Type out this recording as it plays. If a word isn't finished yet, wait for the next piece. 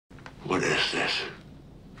is this?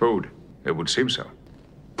 Food. It would seem so.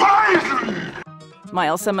 Poison!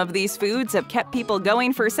 While some of these foods have kept people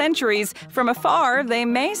going for centuries, from afar they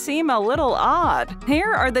may seem a little odd.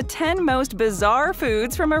 Here are the 10 most bizarre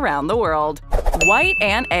foods from around the world. White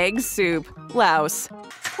ant egg soup, Laos.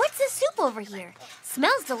 What's this soup over here?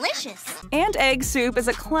 Smells delicious. Ant egg soup is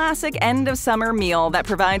a classic end-of-summer meal that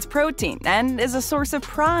provides protein and is a source of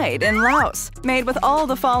pride in Laos. Made with all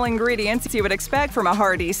the fall ingredients you would expect from a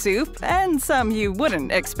hearty soup, and some you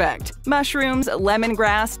wouldn't expect. Mushrooms,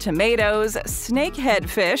 lemongrass, tomatoes, snakehead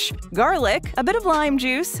fish, garlic, a bit of lime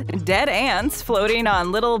juice, dead ants floating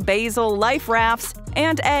on little basil life rafts,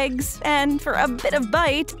 and eggs, and for a bit of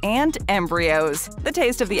bite, ant embryos. The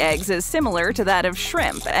taste of the eggs is similar to that of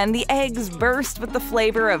shrimp, and the eggs burst with the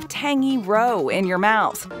flavor of tangy roe in your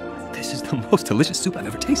mouth. This is the most delicious soup I've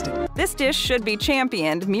ever tasted. This dish should be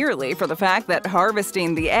championed merely for the fact that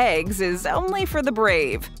harvesting the eggs is only for the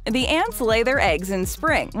brave. The ants lay their eggs in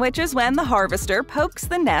spring, which is when the harvester pokes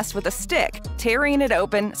the nest with a stick, tearing it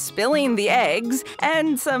open, spilling the eggs,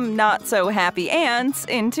 and some not-so-happy ants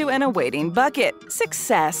into an awaiting bucket.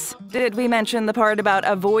 Success! Did we mention the part about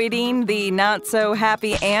avoiding the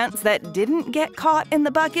not-so-happy ants that didn't get caught in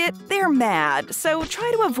the bucket? They're mad, so try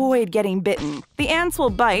to avoid getting bitten. The ants will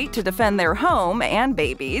bite to defend their home and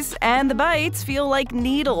babies, and the bites feel like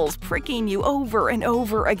needles pricking you over and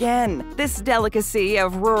over again. This delicacy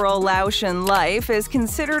of rural Laotian life is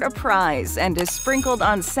considered a prize and is sprinkled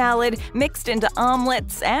on salad, mixed into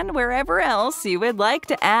omelets, and wherever else you would like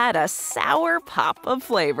to add a sour pop of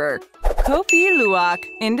flavor. Kopi Luwak,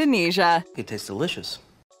 Indonesia. It tastes delicious.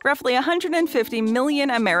 Roughly 150 million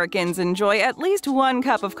Americans enjoy at least one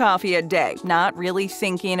cup of coffee a day, not really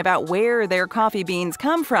thinking about where their coffee beans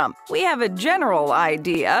come from. We have a general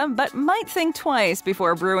idea, but might think twice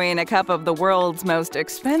before brewing a cup of the world's most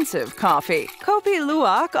expensive coffee. Kopi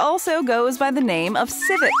Luwak also goes by the name of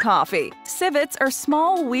civet coffee. Civets are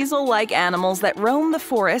small weasel-like animals that roam the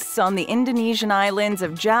forests on the Indonesian islands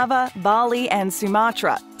of Java, Bali, and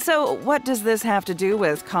Sumatra. So what does this have to do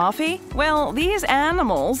with coffee? Well, these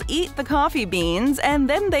animals eat the coffee beans and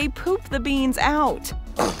then they poop the beans out.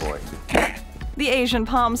 Oh boy. The Asian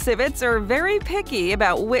palm civets are very picky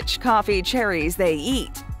about which coffee cherries they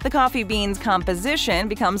eat. The coffee bean's composition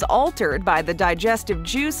becomes altered by the digestive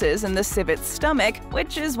juices in the civet's stomach,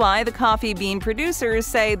 which is why the coffee bean producers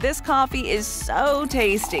say this coffee is so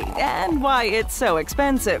tasty and why it's so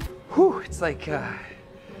expensive. Whew, it's like,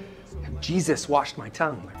 Jesus washed my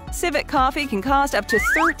tongue. Civet coffee can cost up to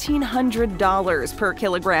 $1,300 per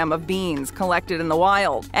kilogram of beans collected in the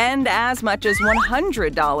wild, and as much as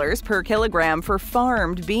 $100 per kilogram for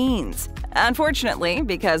farmed beans. Unfortunately,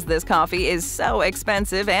 because this coffee is so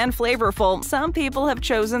expensive and flavorful, some people have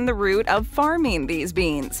chosen the route of farming these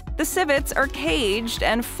beans. The civets are caged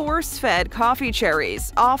and force-fed coffee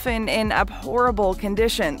cherries, often in abhorrible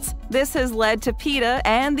conditions. This has led to PETA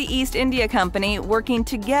and the East India Company working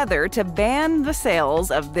together to ban the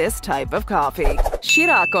sales of this type of coffee.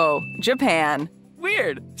 Shirako, Japan.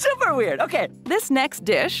 Weird. Super weird. Okay. This next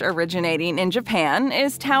dish, originating in Japan,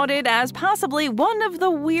 is touted as possibly one of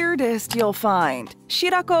the weirdest you'll find.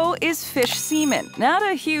 Shirako is fish semen, not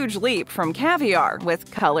a huge leap from caviar, with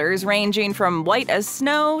colors ranging from white as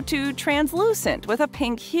snow to translucent with a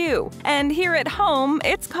pink hue. And here at home,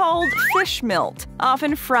 it's called fish milt.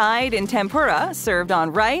 Often fried in tempura, served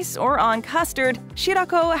on rice or on custard,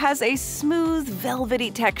 Shirako has a smooth,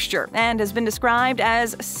 velvety texture and has been described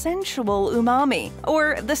as sensual umami,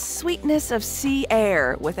 or the sweetness of sea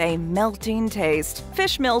air with a melting taste.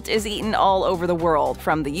 Fish milt is eaten all over the world,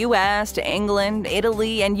 from the US to England,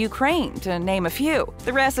 Italy, and Ukraine, to name a few.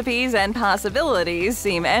 The recipes and possibilities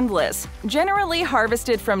seem endless. Generally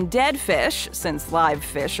harvested from dead fish, since live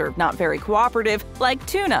fish are not very cooperative, like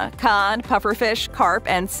tuna, cod, pufferfish, carp,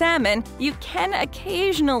 and salmon, you can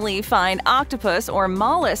occasionally find octopus or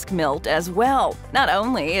mollusk milt as well. Not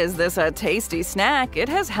only is this a tasty snack, it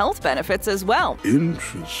has health benefits as well.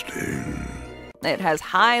 Interesting. It has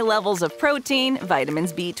high levels of protein,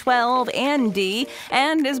 vitamins B12 and D,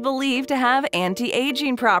 and is believed to have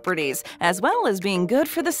anti-aging properties, as well as being good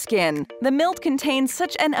for the skin. The milt contains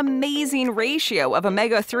such an amazing ratio of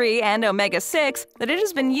omega-3 and omega-6 that it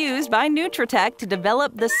has been used by Nutritech to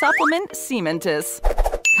develop the supplement Cementis.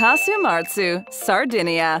 Casu,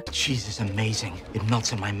 Sardinia. Cheese is amazing. It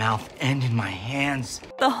melts in my mouth and in my hands.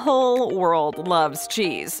 The whole world loves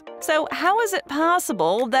cheese. So how is it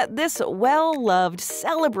possible that this well-loved,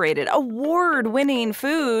 celebrated, award-winning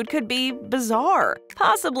food could be bizarre?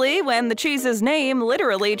 Possibly when the cheese's name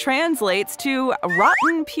literally translates to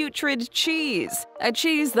rotten putrid cheese, a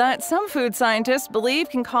cheese that some food scientists believe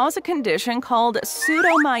can cause a condition called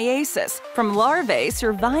pseudomyiasis, from larvae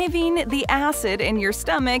surviving the acid in your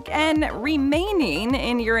stomach and remaining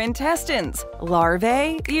in your intestines.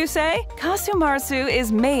 Larvae, you say? Casu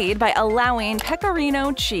is made by allowing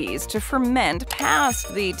pecorino cheese to ferment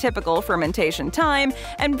past the typical fermentation time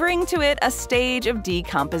and bring to it a stage of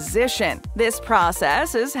decomposition. This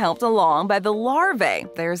process is helped along by the larvae,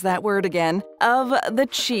 there's that word again, of the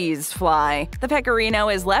cheese fly. The pecorino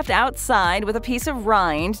is left outside with a piece of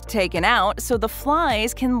rind taken out so the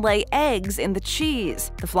flies can lay eggs in the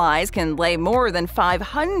cheese. The flies can lay more than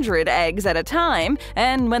 500 eggs at a time,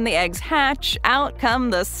 and when the eggs hatch, out come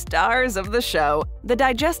the stars of the show. The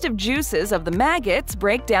digestive juices of the maggots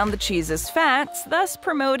break down the cheese's fats, thus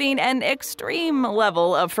promoting an extreme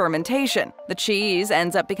level of fermentation. The cheese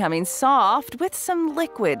ends up becoming soft with some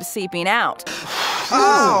liquid seeping out.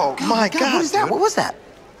 Oh my God, what is that? What was that?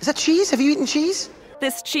 Is that cheese? Have you eaten cheese?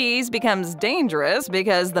 This cheese becomes dangerous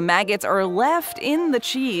because the maggots are left in the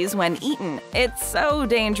cheese when eaten. It's so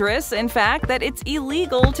dangerous, in fact, that it's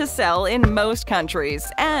illegal to sell in most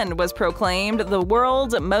countries and was proclaimed the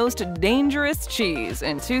world's most dangerous cheese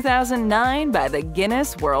in 2009 by the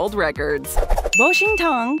Guinness World Records.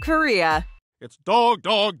 Boshintang, Korea. It's dog,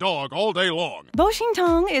 dog, dog all day long.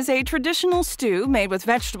 Boshintang is a traditional stew made with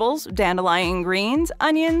vegetables, dandelion greens,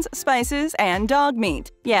 onions, spices, and dog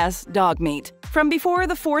meat. Yes, dog meat. From before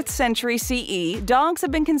the 4th century CE, dogs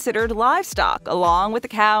have been considered livestock, along with the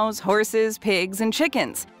cows, horses, pigs, and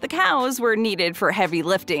chickens. The cows were needed for heavy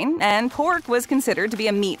lifting, and pork was considered to be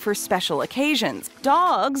a meat for special occasions.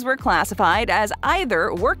 Dogs were classified as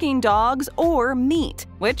either working dogs or meat,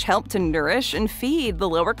 which helped to nourish and feed the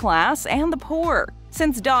lower class and the poor.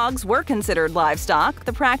 Since dogs were considered livestock,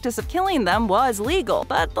 the practice of killing them was legal,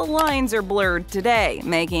 but the lines are blurred today,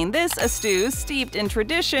 making this a stew steeped in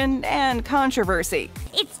tradition and controversy.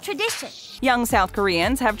 It's tradition. Young South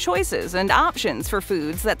Koreans have choices and options for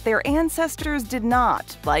foods that their ancestors did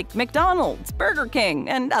not, like McDonald's, Burger King,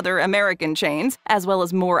 and other American chains, as well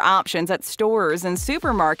as more options at stores and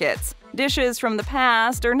supermarkets. Dishes from the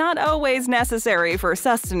past are not always necessary for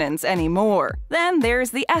sustenance anymore. Then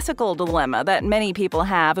there's the ethical dilemma that many people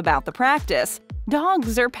have about the practice.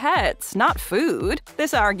 Dogs are pets, not food.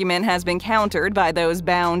 This argument has been countered by those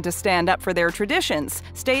bound to stand up for their traditions,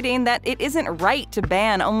 stating that it isn't right to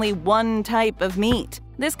ban only one type of meat.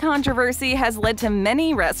 This controversy has led to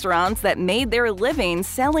many restaurants that made their living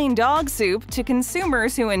selling dog soup to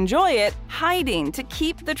consumers who enjoy it, hiding to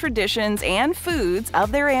keep the traditions and foods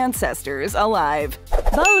of their ancestors alive.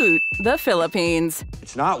 Balut, the Philippines.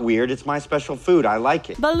 It's not weird, it's my special food, I like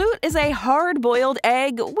it. Balut is a hard-boiled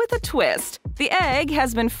egg with a twist. The egg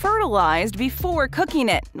has been fertilized before cooking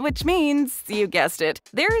it, which means, you guessed it,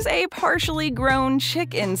 there's a partially grown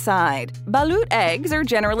chick inside. Balut eggs are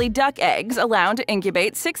generally duck eggs allowed to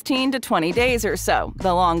incubate 16 to 20 days or so.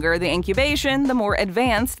 The longer the incubation, the more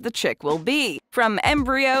advanced the chick will be, from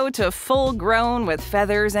embryo to full-grown with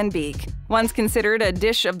feathers and beak. Once considered a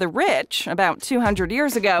dish of the rich about 200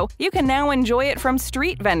 years ago, you can now enjoy it from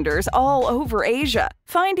street vendors all over Asia.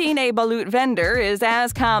 Finding a balut vendor is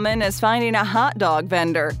as common as finding a hot dog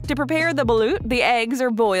vendor. To prepare the balut, the eggs are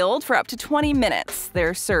boiled for up to 20 minutes.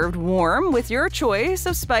 They're served warm with your choice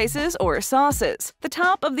of spices or sauces. The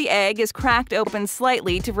top of the egg is cracked open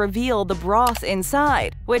slightly to reveal the broth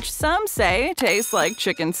inside, which some say tastes like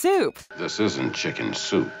chicken soup. This isn't chicken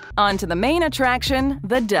soup. On to the main attraction,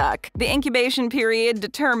 the duck. The incubation period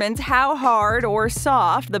determines how hard or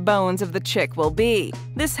soft the bones of the chick will be.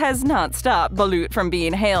 This has not stopped balut from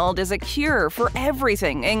being hailed as a cure for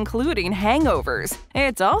everything, including hangovers.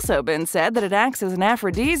 It's also been said that it acts as an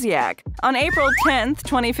aphrodisiac. On April 10,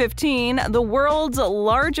 2015, the world's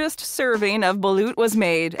largest serving of balut was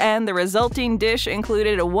made, and the resulting dish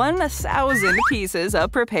included 1,000 pieces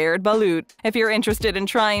of prepared balut. If you're interested in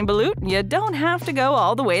trying balut, you don't have to go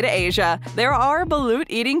all the way to Asia. There are balut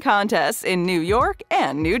eating contests in New York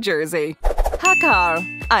and New Jersey.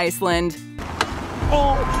 Hakarl, Iceland.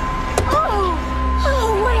 Oh,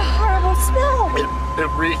 what a horrible smell! It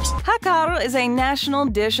reeks. Hakarl is a national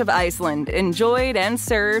dish of Iceland, enjoyed and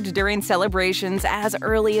served during celebrations as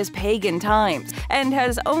early as pagan times, and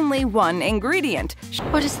has only one ingredient.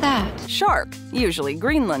 What is that? Shark, usually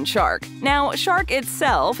Greenland shark. Now, shark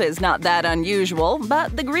itself is not that unusual,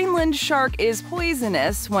 but the Greenland shark is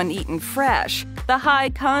poisonous when eaten fresh. The high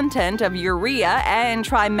content of urea and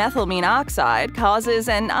trimethylamine oxide causes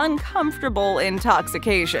an uncomfortable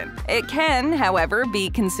intoxication. It can, however, be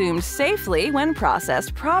consumed safely when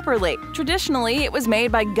processed properly. Traditionally, it was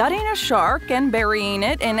made by gutting a shark and burying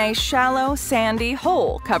it in a shallow, sandy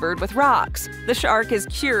hole covered with rocks. The shark is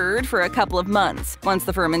cured for a couple of months. Once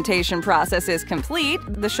the fermentation process is complete,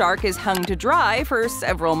 the shark is hung to dry for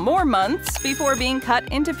several more months before being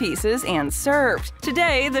cut into pieces and served.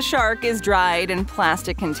 Today, the shark is dried in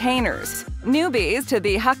plastic containers. Newbies to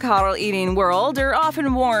the Hakarl eating world are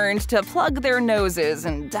often warned to plug their noses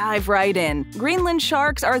and dive right in. Greenland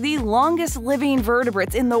sharks are the longest living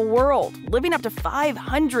vertebrates in the world, living up to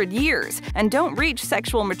 500 years, and don't reach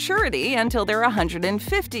sexual maturity until they're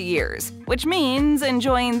 150 years, which means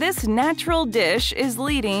enjoying this natural dish is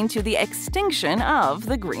leading to the extinction of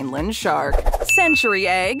the Greenland shark. Century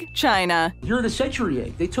egg, China. You're the century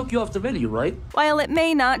egg. They took you off the menu, right? While it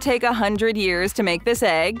may not take 100 years to make this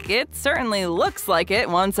egg, it certainly looks like it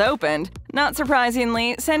once opened. Not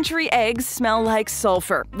surprisingly, century eggs smell like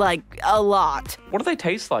sulfur, like a lot. What do they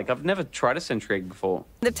taste like? I've never tried a century egg before.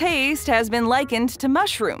 The taste has been likened to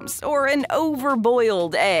mushrooms, or an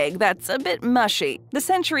overboiled egg that's a bit mushy. The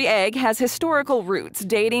century egg has historical roots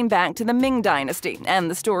dating back to the Ming Dynasty, and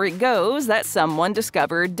the story goes that someone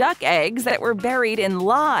discovered duck eggs that were buried in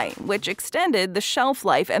lye, which extended the shelf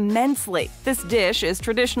life immensely. This dish is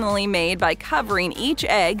traditionally made by covering each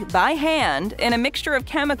egg by hand in a mixture of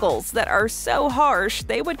chemicals that are so harsh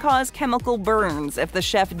they would cause chemical burns if the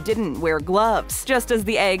chef didn't wear gloves. Just as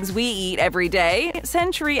the eggs we eat every day,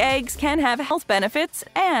 century eggs can have health benefits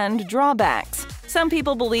and drawbacks. Some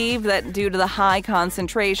people believe that due to the high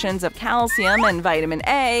concentrations of calcium and vitamin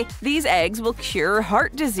A, these eggs will cure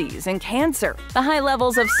heart disease and cancer. The high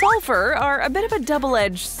levels of sulfur are a bit of a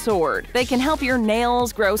double-edged sword. They can help your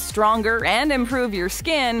nails grow stronger and improve your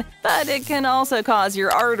skin, but it can also cause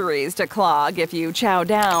your arteries to clog if you chow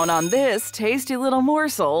down on this tasty little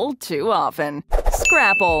morsel too often.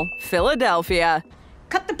 Scrapple, Philadelphia.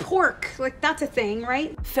 Cut the pork, like that's a thing,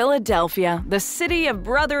 right? Philadelphia, the city of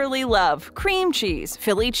brotherly love, cream cheese,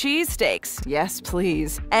 Philly cheesesteaks, yes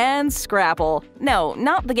please, and Scrapple. No,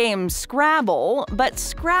 not the game Scrabble, but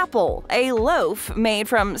Scrapple, a loaf made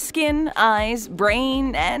from skin, eyes,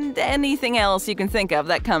 brain, and anything else you can think of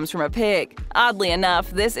that comes from a pig. Oddly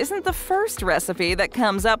enough, this isn't the first recipe that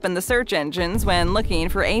comes up in the search engines when looking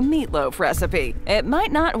for a meatloaf recipe. It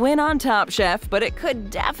might not win on Top Chef, but it could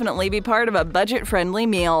definitely be part of a budget-friendly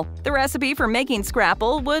meal. The recipe for making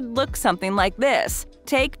Scrapple would look something like this.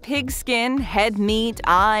 Take pig skin, head meat,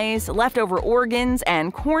 eyes, leftover organs,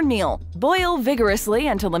 and cornmeal. Boil vigorously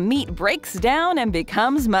until the meat breaks down and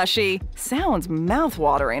becomes mushy. Sounds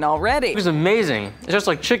mouth-watering already. It was amazing. It's just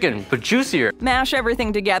like chicken, but juicier. Mash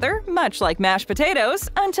everything together, much like mashed potatoes,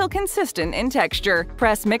 until consistent in texture.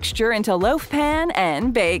 Press mixture into loaf pan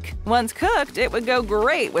and bake. Once cooked, it would go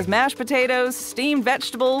great with mashed potatoes, steamed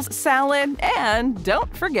vegetables, salad, and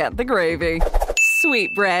don't forget the gravy.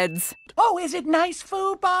 Sweetbreads. Oh, is it nice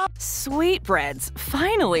food, Bob? Sweetbreads.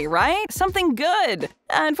 Finally, right? Something good.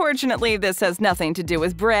 Unfortunately, this has nothing to do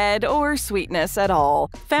with bread or sweetness at all.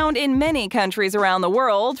 Found in many countries around the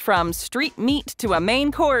world, from street meat to a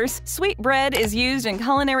main course, sweetbread is used in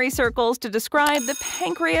culinary circles to describe the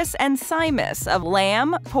pancreas and thymus of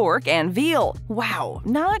lamb, pork, and veal. Wow,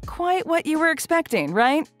 not quite what you were expecting,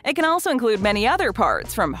 right? It can also include many other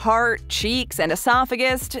parts, from heart, cheeks, and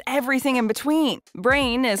esophagus to everything in between.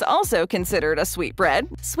 Brain is also considered a sweetbread.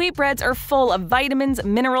 Sweetbreads are full of vitamins,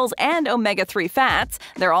 minerals, and omega-3 fats.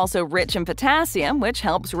 They're also rich in potassium, which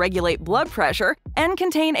helps regulate blood pressure, and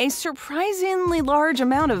contain a surprisingly large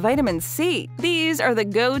amount of vitamin C. These are the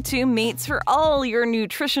go-to meats for all your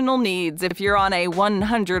nutritional needs if you're on a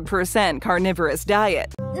 100% carnivorous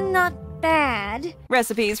diet. Not bad.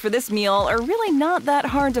 Recipes for this meal are really not that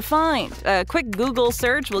hard to find. A quick Google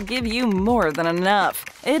search will give you more than enough.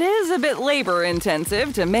 It is a bit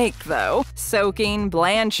labor-intensive to make, though. Soaking,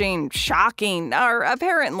 blanching, shocking are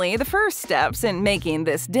apparently the first steps in making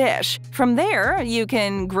this dish. From there, you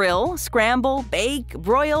can grill, scramble, bake,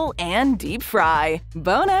 broil, and deep fry.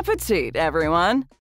 Bon appetit, everyone!